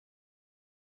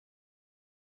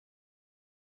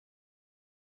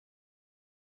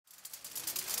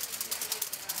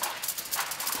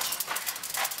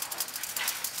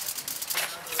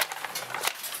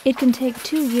It can take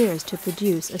 2 years to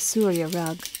produce a Surya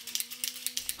rug.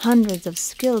 Hundreds of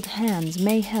skilled hands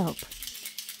may help.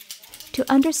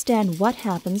 To understand what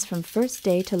happens from first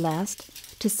day to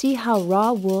last, to see how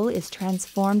raw wool is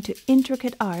transformed to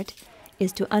intricate art,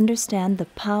 is to understand the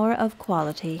power of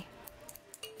quality.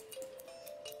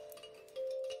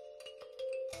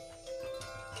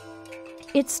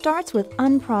 It starts with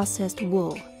unprocessed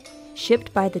wool,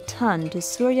 shipped by the ton to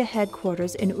Surya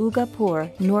headquarters in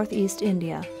Ughapur, northeast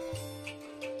India.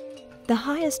 The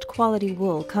highest quality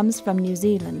wool comes from New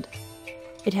Zealand.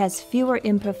 It has fewer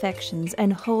imperfections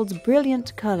and holds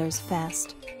brilliant colors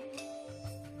fast.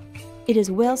 It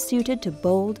is well suited to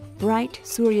bold, bright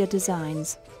Surya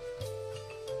designs.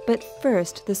 But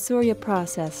first, the Surya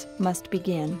process must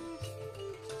begin.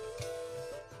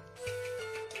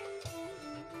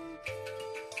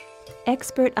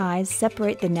 Expert eyes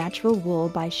separate the natural wool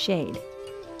by shade: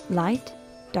 light,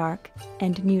 dark,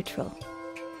 and neutral.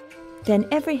 Then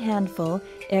every handful,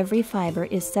 every fiber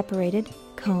is separated,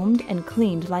 combed, and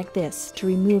cleaned like this to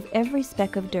remove every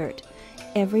speck of dirt,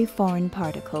 every foreign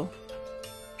particle.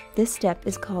 This step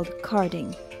is called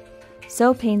carding.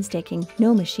 So painstaking,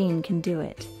 no machine can do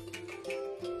it.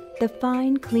 The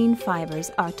fine, clean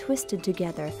fibers are twisted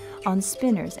together on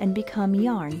spinners and become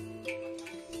yarn.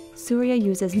 Surya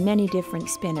uses many different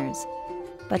spinners,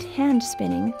 but hand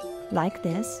spinning, like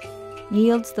this,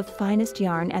 yields the finest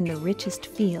yarn and the richest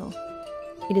feel.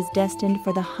 It is destined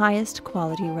for the highest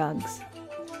quality rugs.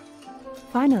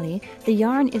 Finally, the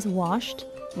yarn is washed,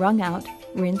 wrung out,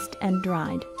 rinsed, and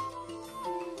dried.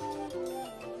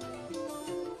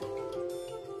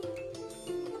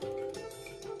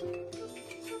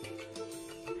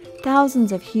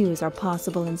 Thousands of hues are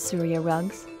possible in Surya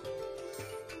rugs.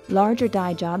 Larger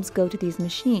dye jobs go to these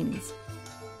machines.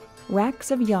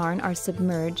 Racks of yarn are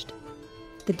submerged,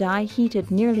 the dye heated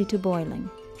nearly to boiling.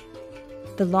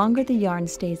 The longer the yarn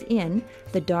stays in,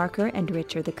 the darker and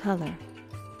richer the color.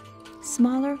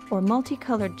 Smaller or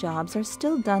multicolored jobs are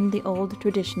still done the old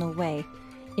traditional way,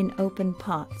 in open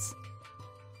pots.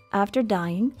 After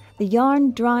dyeing, the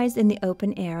yarn dries in the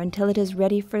open air until it is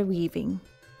ready for weaving,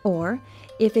 or,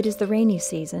 if it is the rainy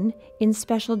season, in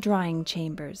special drying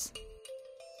chambers.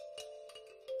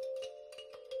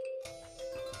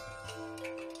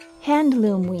 Hand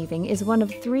loom weaving is one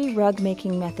of 3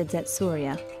 rug-making methods at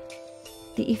Surya.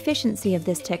 The efficiency of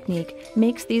this technique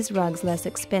makes these rugs less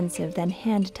expensive than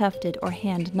hand-tufted or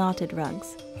hand-knotted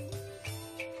rugs.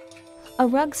 A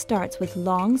rug starts with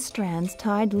long strands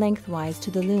tied lengthwise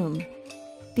to the loom.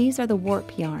 These are the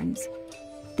warp yarns.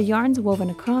 The yarns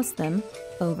woven across them,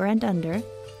 over and under,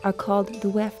 are called the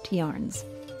weft yarns.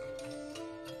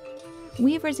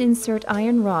 Weavers insert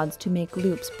iron rods to make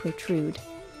loops protrude,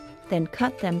 then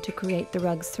cut them to create the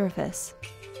rug's surface.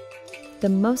 The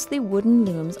mostly wooden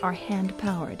looms are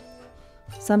hand-powered.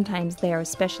 Sometimes they are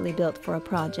specially built for a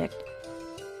project.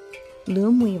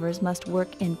 Loom weavers must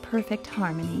work in perfect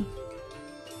harmony.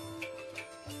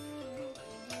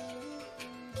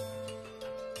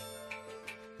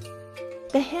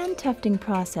 The hand tufting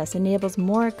process enables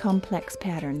more complex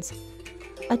patterns.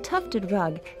 A tufted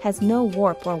rug has no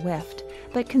warp or weft,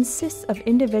 but consists of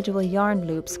individual yarn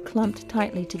loops clumped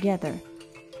tightly together.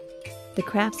 The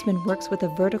craftsman works with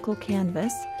a vertical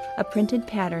canvas, a printed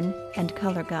pattern, and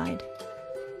color guide.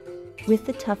 With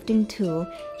the tufting tool,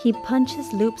 he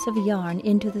punches loops of yarn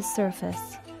into the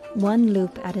surface, one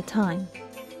loop at a time.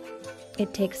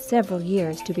 It takes several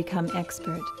years to become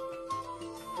expert.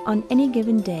 On any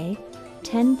given day,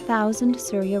 10,000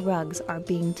 Surya rugs are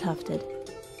being tufted.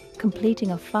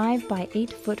 Completing a 5 by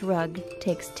 8 foot rug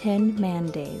takes 10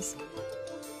 man-days.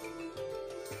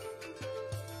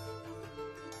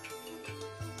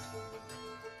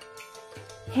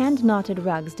 Hand-knotted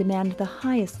rugs demand the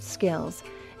highest skills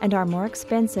and are more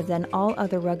expensive than all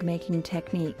other rug-making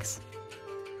techniques.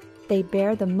 They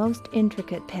bear the most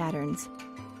intricate patterns.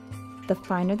 The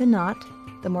finer the knot,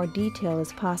 the more detail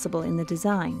is possible in the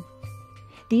design.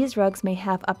 These rugs may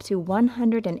have up to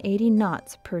 180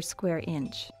 knots per square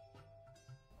inch.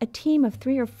 A team of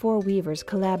 3 or 4 weavers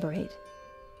collaborate.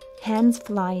 Hands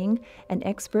flying, an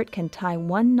expert can tie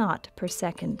 1 knot per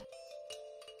second.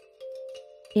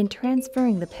 In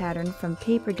transferring the pattern from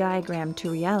paper diagram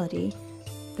to reality,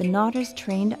 the knotter's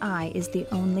trained eye is the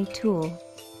only tool.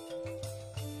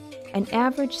 An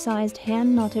average-sized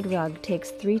hand-knotted rug takes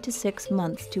 3 to 6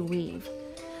 months to weave.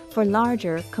 For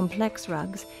larger, complex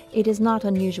rugs, it is not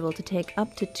unusual to take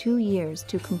up to 2 years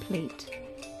to complete.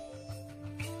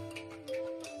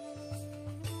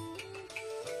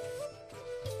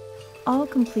 All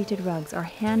completed rugs are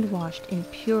hand-washed in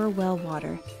pure well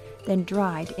water, then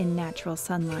dried in natural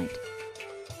sunlight.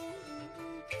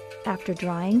 After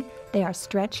drying, they are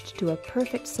stretched to a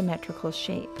perfect symmetrical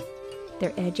shape.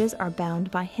 Their edges are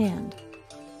bound by hand.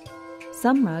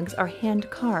 Some rugs are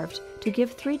hand-carved to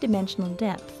give three-dimensional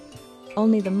depth.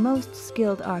 Only the most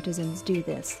skilled artisans do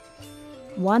this.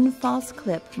 One false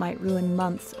clip might ruin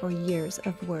months or years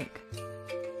of work.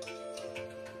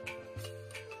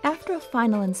 After a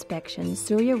final inspection,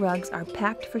 Surya rugs are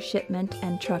packed for shipment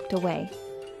and trucked away,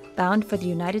 bound for the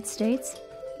United States,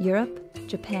 Europe,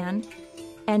 Japan,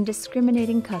 and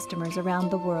discriminating customers around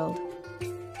the world.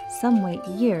 Some wait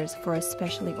years for a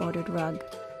specially ordered rug.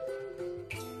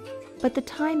 But the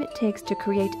time it takes to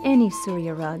create any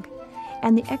Surya rug,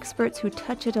 and the experts who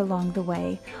touch it along the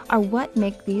way, are what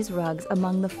make these rugs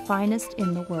among the finest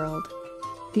in the world.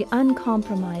 The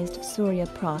uncompromised Surya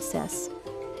process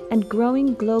and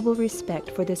growing global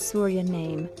respect for the Surya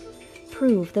name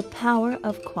prove the power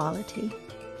of quality.